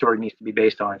that story needs to be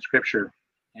based on Scripture,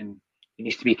 and it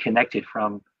needs to be connected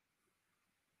from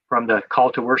the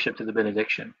call to worship to the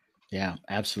benediction. Yeah,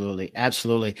 absolutely.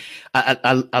 Absolutely.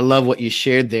 I love what you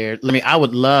shared there. I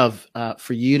would love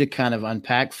for you to kind of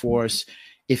unpack for us,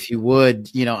 if you would.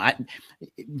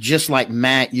 Just like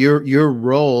Matt, your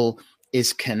role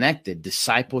is connected,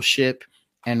 discipleship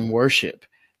and worship.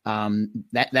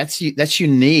 That's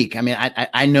unique. I mean,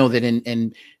 I know that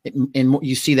in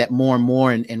you see that more and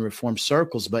more in Reformed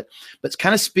circles, but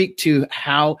kind of speak to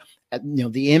how,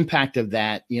 the impact of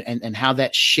that, and how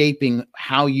that's shaping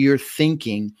how you're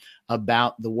thinking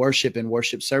about the worship and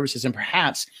worship services, and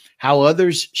perhaps how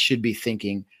others should be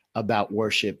thinking about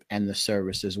worship and the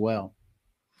service as well.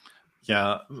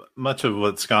 Yeah, much of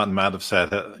what Scott and Matt have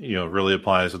said, really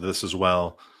applies to this as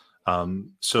well.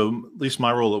 So at least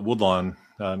my role at Woodlawn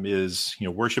is,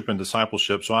 worship and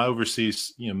discipleship. So I oversee,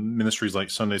 ministries like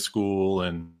Sunday school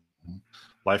and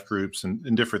life groups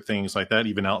and different things like that,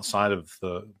 even outside of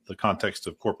the context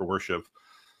of corporate worship.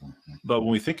 Mm-hmm. But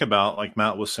when we think about, like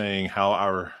Matt was saying, how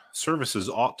our services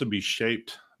ought to be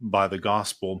shaped by the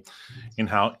gospel, and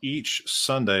how each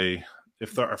Sunday,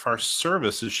 if our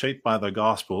service is shaped by the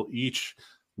gospel each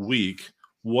week,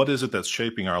 what is it that's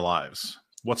shaping our lives?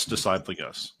 What's discipling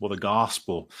us? Well, the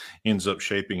gospel ends up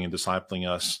shaping and discipling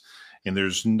us. And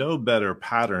there's no better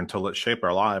pattern to let shape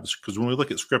our lives, because when we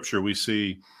look at Scripture, we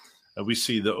see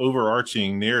the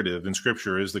overarching narrative in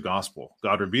Scripture is the gospel.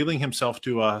 God revealing himself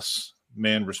to us,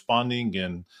 man responding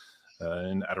in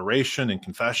adoration and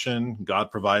confession,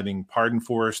 God providing pardon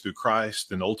for us through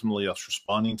Christ, and ultimately us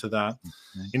responding to that.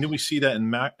 Mm-hmm. And then we see that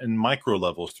in micro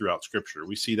levels throughout Scripture.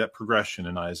 We see that progression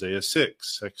in Isaiah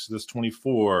 6, Exodus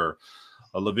 24,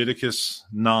 Leviticus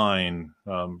 9,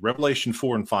 Revelation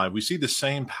 4 and 5. We see the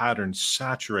same pattern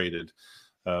saturated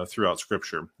throughout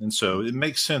Scripture. And so it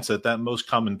makes sense that most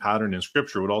common pattern in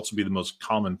Scripture would also be the most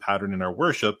common pattern in our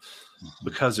worship,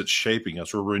 because it's shaping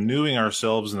us. We're renewing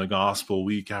ourselves in the gospel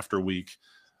week after week,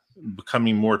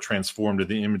 becoming more transformed to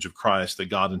the image of Christ that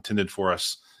God intended for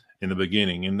us in the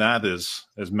beginning. And that is,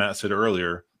 as Matt said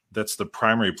earlier, that's the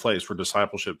primary place where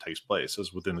discipleship takes place,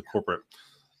 is within the corporate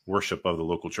worship of the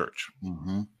local church.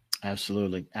 Mm-hmm.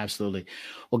 Absolutely. Absolutely.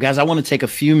 Well, guys, I want to take a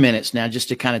few minutes now just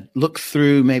to kind of look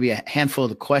through maybe a handful of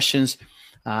the questions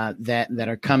that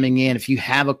are coming in. If you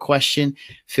have a question,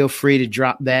 feel free to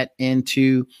drop that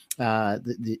into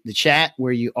the chat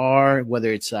where you are,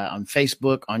 whether it's on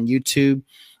Facebook, on YouTube.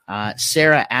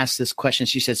 Sarah asked this question.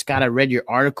 She said, Scott, I read your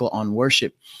article on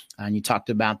worship, and you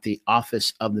talked about the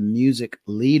office of the music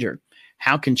leader.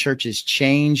 How can churches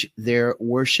change their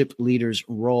worship leaders'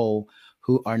 role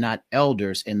who are not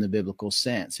elders in the biblical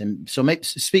sense? And so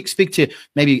speak to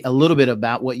maybe a little bit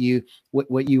about what you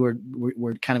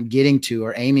were kind of getting to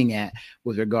or aiming at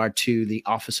with regard to the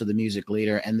office of the music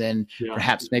leader, and then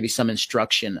perhaps maybe some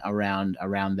instruction around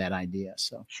that idea.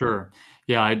 So sure.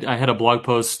 Yeah, I had a blog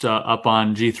post up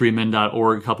on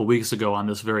g3min.org a couple weeks ago on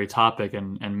this very topic,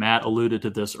 and Matt alluded to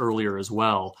this earlier as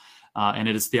well. And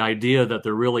it is the idea that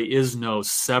there really is no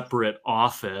separate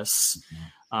office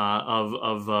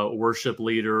of a worship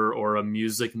leader or a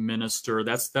music minister.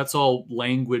 That's all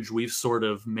language we've sort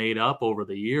of made up over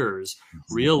the years.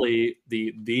 Mm-hmm. Really,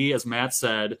 the as Matt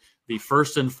said, the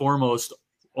first and foremost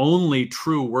only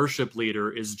true worship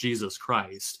leader is Jesus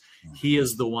Christ. Mm-hmm. He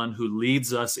is the one who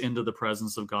leads us into the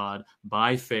presence of God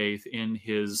by faith in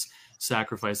his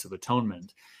sacrifice of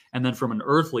atonement. And then from an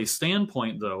earthly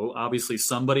standpoint, though, obviously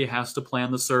somebody has to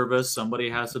plan the service. Somebody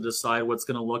has to decide what's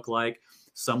going to look like.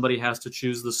 Somebody has to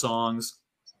choose the songs.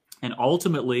 And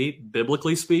ultimately,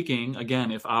 biblically speaking,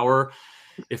 again, if our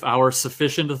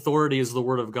sufficient authority is the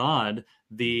word of God,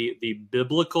 the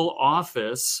biblical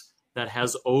office that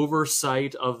has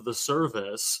oversight of the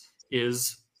service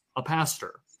is a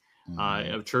pastor.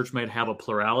 Mm-hmm. A church might have a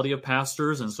plurality of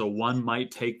pastors, and so one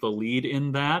might take the lead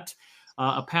in that.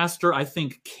 A pastor, I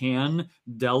think, can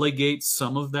delegate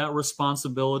some of that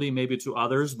responsibility maybe to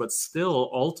others, but still,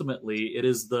 ultimately, it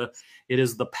is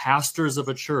the pastors of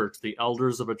a church, the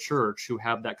elders of a church, who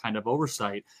have that kind of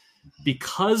oversight,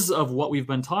 because of what we've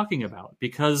been talking about.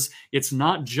 Because it's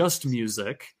not just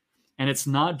music, and it's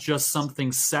not just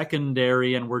something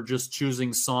secondary, and we're just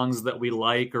choosing songs that we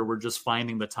like, or we're just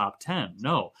finding the top 10.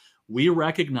 No, we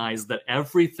recognize that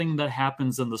everything that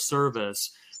happens in the service,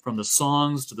 from the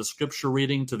songs to the scripture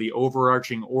reading to the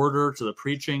overarching order to the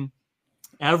preaching,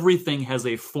 everything has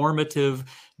a formative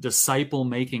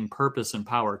disciple-making purpose and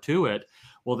power to it,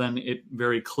 well, then it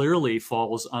very clearly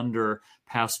falls under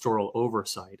pastoral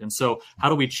oversight. And so how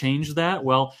do we change that?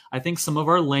 Well, I think some of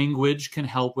our language can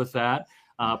help with that.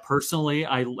 Personally,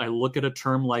 I look at a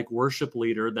term like worship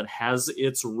leader that has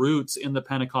its roots in the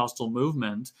Pentecostal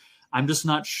movement. I'm just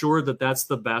not sure that that's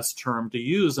the best term to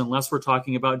use unless we're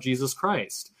talking about Jesus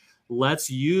Christ. Let's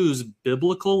use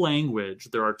biblical language.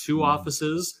 There are two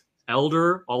offices,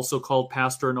 elder, also called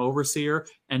pastor and overseer,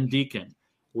 and deacon.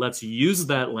 Let's use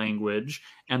that language,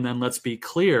 and then let's be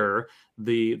clear,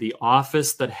 the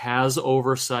office that has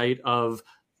oversight of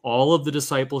all of the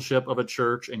discipleship of a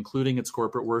church, including its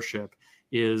corporate worship,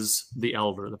 is the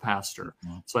elder, the pastor.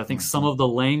 So I think some of the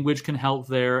language can help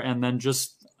there, and then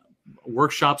just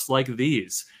workshops like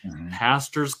these,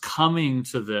 pastors coming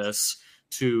to this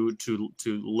to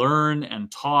learn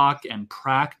and talk and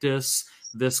practice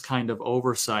this kind of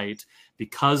oversight,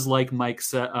 because like Matt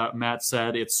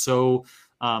said, it's so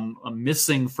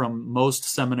missing from most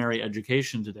seminary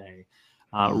education today.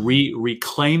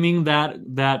 Reclaiming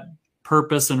that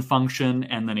purpose and function,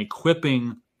 and then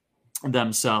equipping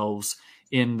themselves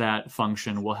in that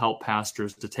function will help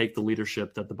pastors to take the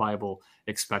leadership that the Bible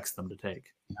expects them to take.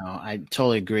 No, I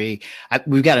totally agree.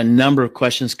 We've got a number of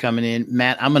questions coming in.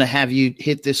 Matt, I'm going to have you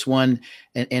hit this one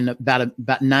in about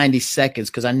 90 seconds,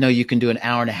 because I know you can do an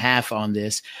hour and a half on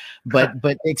this. But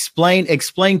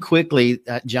explain quickly.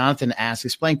 Jonathan asked,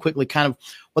 explain quickly kind of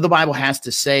what the Bible has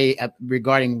to say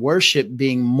regarding worship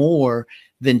being more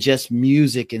than just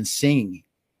music and singing.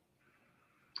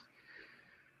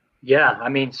 Yeah, I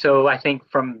mean, so I think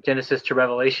from Genesis to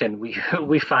Revelation,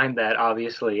 we find that,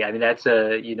 obviously. I mean, that's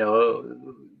the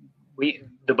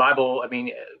Bible. I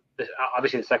mean,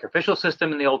 obviously the sacrificial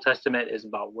system in the Old Testament is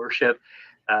about worship.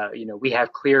 We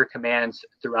have clear commands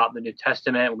throughout the New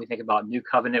Testament. When we think about New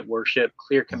Covenant worship,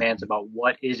 clear commands about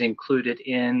what is included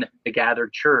in the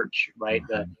gathered church, right?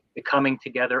 The coming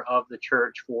together of the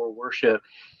church for worship,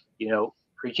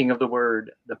 preaching of the word,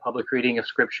 the public reading of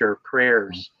Scripture,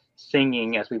 prayers,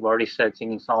 singing, as we've already said,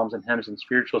 singing psalms and hymns and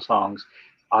spiritual songs,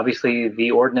 obviously the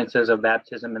ordinances of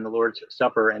baptism and the Lord's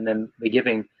Supper, and then the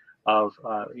giving of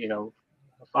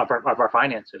our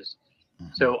finances.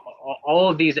 So all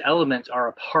of these elements are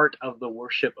a part of the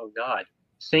worship of God.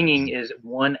 Singing is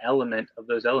one element of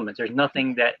those elements. There's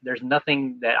nothing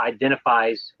that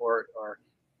identifies or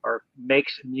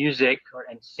makes music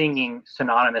and singing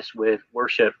synonymous with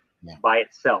worship by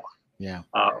itself. Yeah,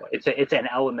 it's an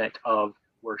element of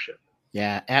worship.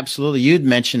 Yeah, absolutely. You'd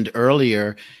mentioned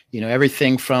earlier,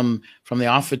 everything from the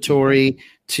offertory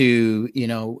to,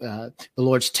 the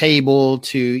Lord's table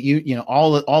to,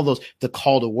 all those, the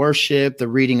call to worship, the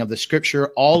reading of the Scripture,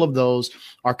 all of those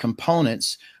are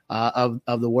components of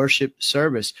the worship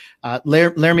service.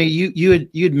 Laramie, you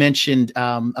had mentioned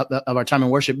of our time in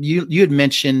worship. You had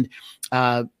mentioned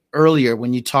earlier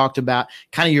when you talked about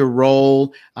kind of your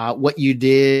role, what you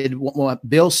did. What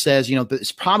Bill says,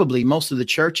 it's probably most of the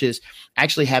churches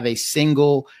actually have a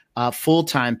single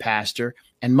full-time pastor,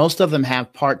 and most of them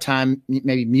have part-time,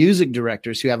 maybe music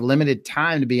directors who have limited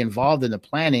time to be involved in the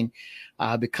planning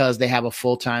because they have a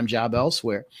full-time job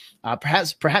elsewhere.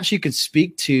 Perhaps you could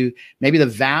speak to maybe the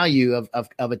value of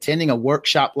attending a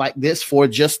workshop like this for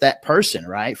just that person,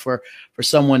 right? For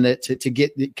someone to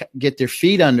get their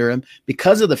feet under them,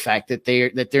 because of the fact that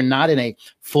they're not in a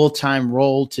full-time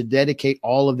role to dedicate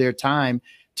all of their time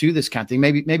to this kind of thing.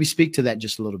 Maybe speak to that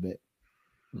just a little bit.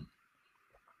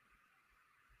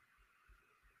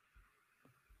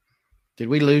 Did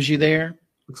we lose you there?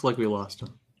 Looks like we lost him.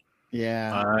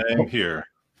 Yeah. I'm here.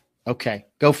 Okay.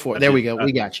 Go for it. There we go.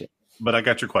 We got you. But I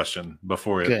got your question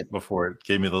before it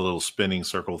gave me the little spinning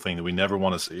circle thing that we never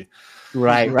want to see.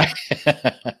 Right.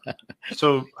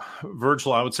 So,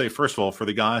 Virgil, I would say, first of all, for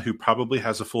the guy who probably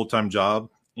has a full-time job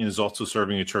and is also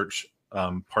serving a church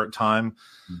part-time,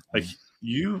 like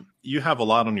you have a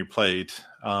lot on your plate,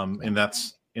 and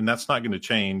that's not going to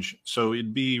change. So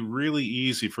it'd be really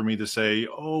easy for me to say,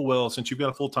 oh, well, since you've got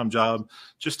a full-time job,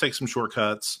 just take some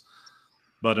shortcuts.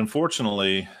 But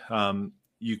unfortunately,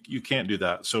 you can't do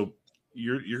that. So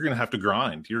you're going to have to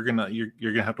grind. You're going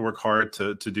to have to work hard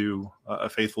to do a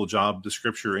faithful job to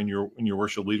Scripture in your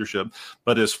worship leadership.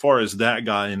 But as far as that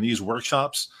guy in these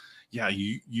workshops, yeah,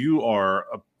 you are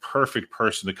a perfect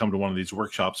person to come to one of these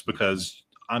workshops, because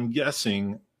I'm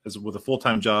guessing, as with a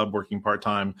full-time job working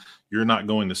part-time, you're not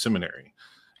going to seminary.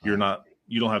 You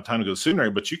don't have time to go to seminary,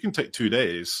 but you can take 2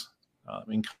 days.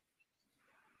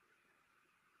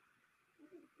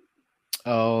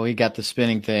 Oh, he got the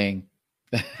spinning thing.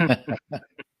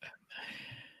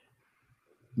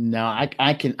 No,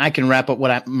 I can wrap up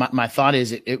what my thought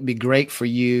is. It would be great for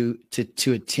you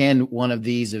to attend one of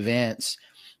these events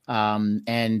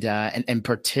and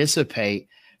participate.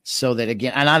 So that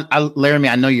again, and Laramie,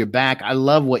 I know you're back. I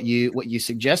love what you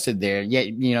suggested there.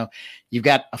 Yeah, you've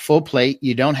got a full plate.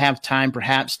 You don't have time,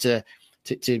 perhaps, to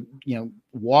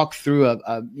walk through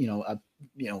a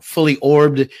fully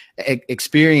orbed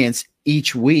experience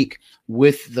each week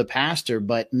with the pastor.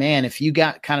 But man, if you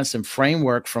got kind of some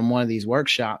framework from one of these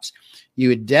workshops, you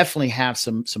would definitely have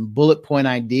some bullet point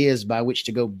ideas by which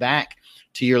to go back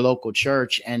to your local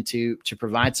church and to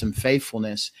provide some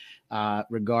faithfulness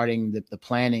regarding the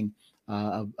planning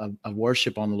of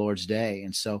worship on the Lord's Day.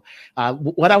 And so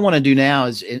what I want to do now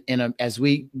is as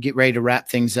we get ready to wrap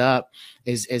things up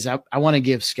is I want to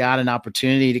give Scott an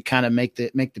opportunity to kind of make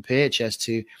the pitch as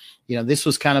to, this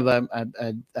was kind of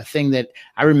a thing that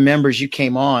I remember as you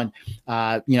came on,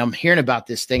 I'm hearing about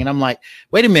this thing and I'm like,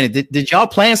 wait a minute, did y'all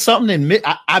plan something and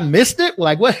I missed it?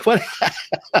 Like what?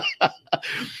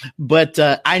 But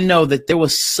I know that there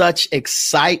was such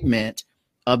excitement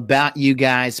about you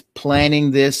guys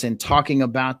planning this and talking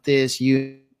about this.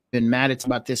 You've been mad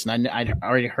about this, and I'd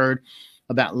already heard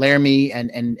about Laramie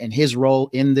and his role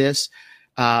in this.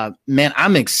 Man,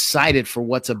 I'm excited for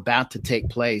what's about to take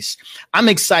place. I'm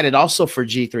excited also for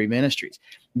G3 Ministries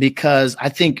because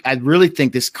I really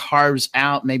think this carves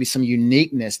out maybe some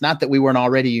uniqueness. Not that we weren't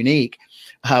already unique,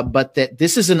 but that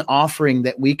this is an offering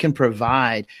that we can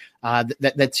provide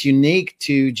that's unique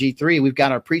to G3. We've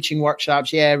got our preaching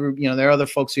workshops. Yeah, there are other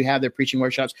folks who have their preaching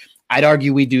workshops. I'd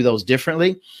argue we do those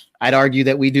differently. I'd argue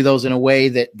that we do those in a way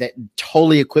that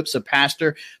totally equips a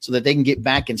pastor so that they can get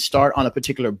back and start on a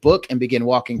particular book and begin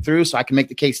walking through. So I can make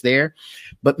the case there,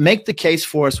 but make the case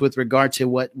for us with regard to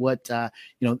what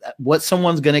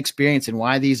someone's going to experience and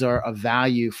why these are of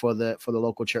value for the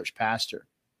local church pastor.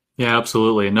 Yeah,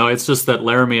 absolutely. No, it's just that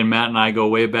Laramie and Matt and I go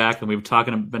way back, and we've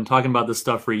been talking about this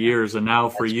stuff for years. And now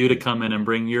for you to come in and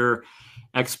bring your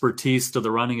expertise to the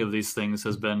running of these things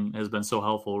has been so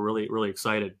helpful. Really, really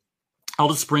excited. I'll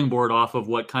just springboard off of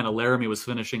what kind of Laramie was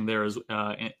finishing there as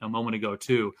a moment ago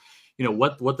too.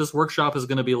 What this workshop is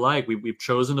going to be like. We've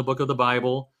chosen a book of the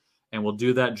Bible, and we'll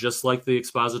do that just like the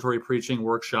expository preaching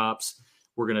workshops.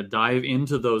 We're going to dive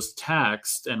into those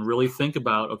texts and really think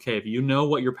about, okay, if you know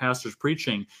what your pastor's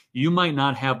preaching, you might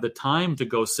not have the time to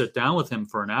go sit down with him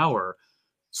for an hour.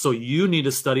 So you need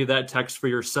to study that text for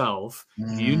yourself.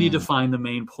 You need to find the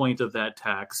main point of that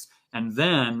text. And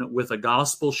then with a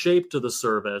gospel shape to the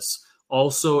service,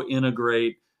 also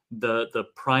integrate the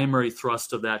primary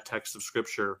thrust of that text of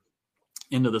Scripture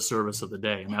into the service of the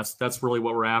day. And that's really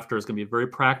what we're after. It's going to be very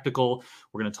practical.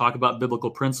 We're going to talk about biblical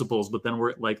principles, but then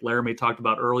we're, like Laramie talked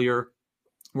about earlier,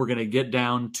 we're going to get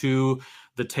down to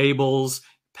the tables,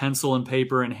 pencil and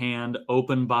paper in hand,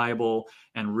 open Bible,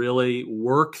 and really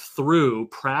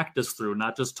practice through,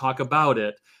 not just talk about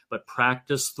it, but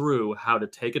practice through how to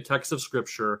take a text of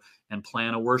Scripture and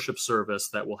plan a worship service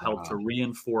that will help to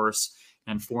reinforce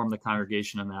and form the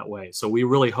congregation in that way. So we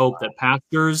really hope that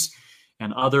pastors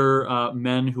and other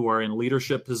men who are in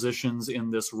leadership positions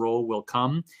in this role will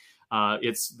come.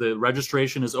 The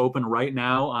registration is open right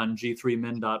now on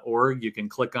g3min.org. You can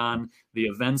click on the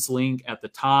events link at the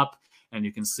top, and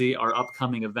you can see our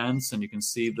upcoming events, and you can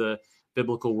see the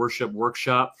Biblical Worship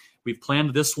Workshop. We've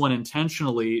planned this one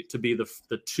intentionally to be the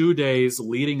 2 days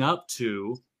leading up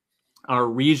to our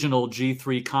regional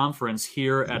G3 conference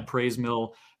here at Praise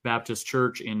Mill Baptist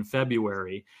Church in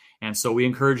February. And so we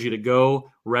encourage you to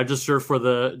go register for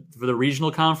the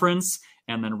regional conference,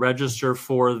 and then register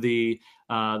for the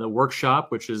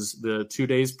workshop, which is the 2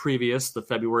 days previous, the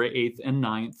February 8th and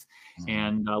 9th.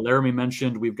 And Laramie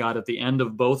mentioned we've got at the end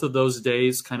of both of those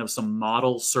days kind of some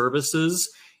model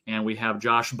services. And we have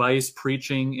Josh Bice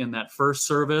preaching in that first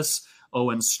service.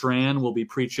 Owen Strand will be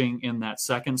preaching in that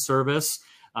second service.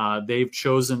 They've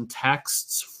chosen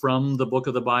texts from the book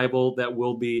of the Bible that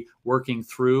we'll be working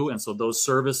through. And so those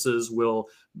services will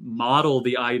model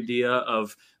the idea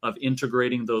of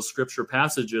integrating those scripture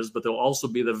passages, but they'll also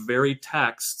be the very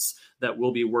texts that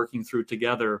we'll be working through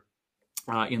together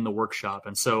in the workshop.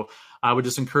 And so I would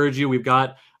just encourage you, we've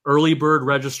got early bird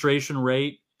registration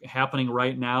rate happening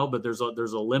right now, but there's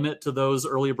a limit to those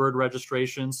early bird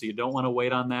registrations. So you don't want to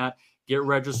wait on that. Get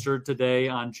registered today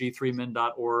on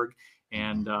g3min.org.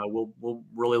 And we're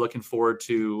really looking forward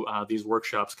to these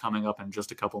workshops coming up in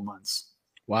just a couple months.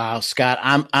 Wow, Scott,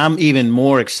 I'm even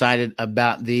more excited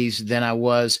about these than I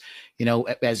was,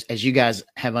 as you guys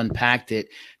have unpacked it,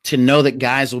 to know that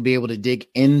guys will be able to dig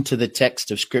into the text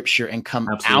of Scripture and come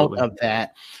out of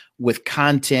that with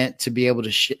content to be able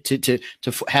to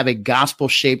have a gospel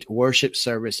shaped worship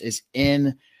service is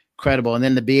incredible. And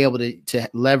then to be able to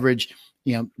leverage,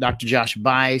 Dr. Josh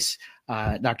Bice,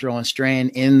 Dr. Owen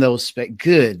Strand in those.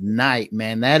 Good night,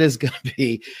 man. That's going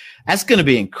to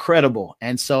be incredible.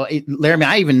 And so, Laramie,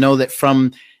 I even know that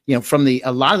from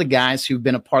a lot of the guys who've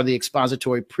been a part of the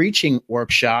expository preaching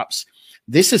workshops,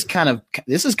 this is kind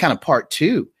of part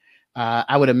two.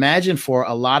 I would imagine for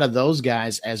a lot of those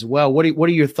guys as well. What are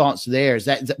your thoughts there?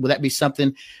 Would that be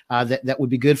something that would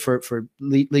be good for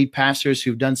lead pastors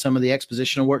who've done some of the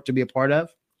expositional work to be a part of?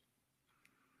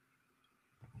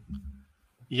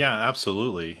 Yeah,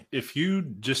 absolutely. If you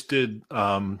just did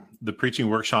the preaching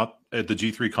workshop at the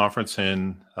G3 conference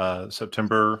in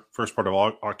September, first part of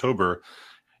October,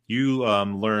 you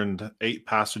learned 8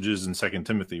 passages in 2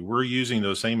 Timothy. We're using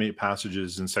those same 8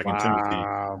 passages in 2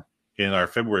 Timothy in our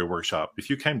February workshop. If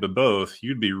you came to both,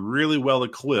 you'd be really well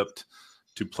equipped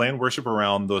to plan worship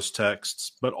around those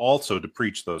texts, but also to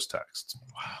preach those texts.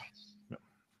 Wow.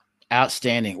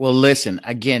 Outstanding. Well, listen,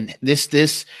 again, this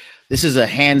is a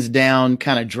hands down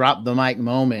kind of drop the mic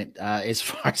moment as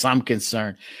far as I'm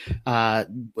concerned.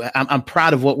 I'm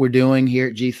proud of what we're doing here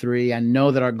at G3. I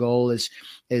know that our goal is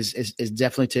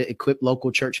definitely to equip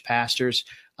local church pastors.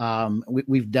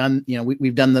 We've done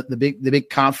the big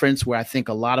conference where I think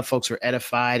a lot of folks are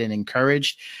edified and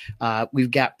encouraged.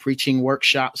 We've got preaching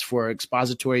workshops for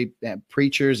expository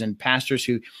preachers and pastors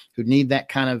who need that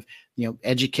kind of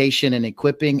education and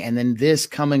equipping, and then this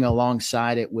coming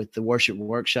alongside it with the worship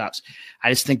workshops. I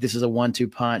just think this is a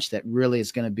 1-2 punch that really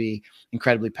is going to be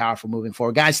incredibly powerful moving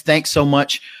forward. Guys, thanks so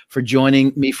much for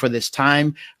joining me for this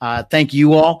time. Thank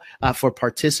you all for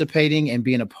participating and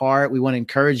being a part. We want to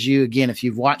encourage you again, if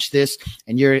you've watched this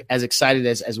and you're as excited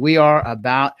as we are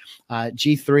about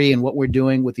G3 and what we're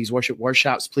doing with these worship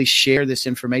workshops, please share this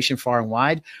information far and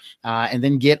wide, and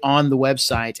then get on the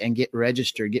website and get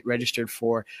registered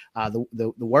for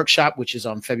the workshop, which is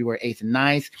on February 8th and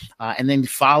 9th, and then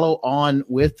follow on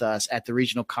with us at the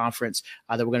regional conference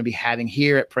that we're going to be having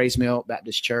here at Praise Mill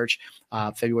Baptist Church,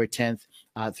 February 10th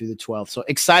through the 12th. So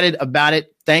excited about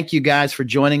it. Thank you guys for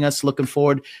joining us. Looking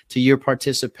forward to your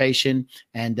participation,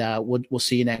 and we'll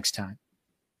see you next time.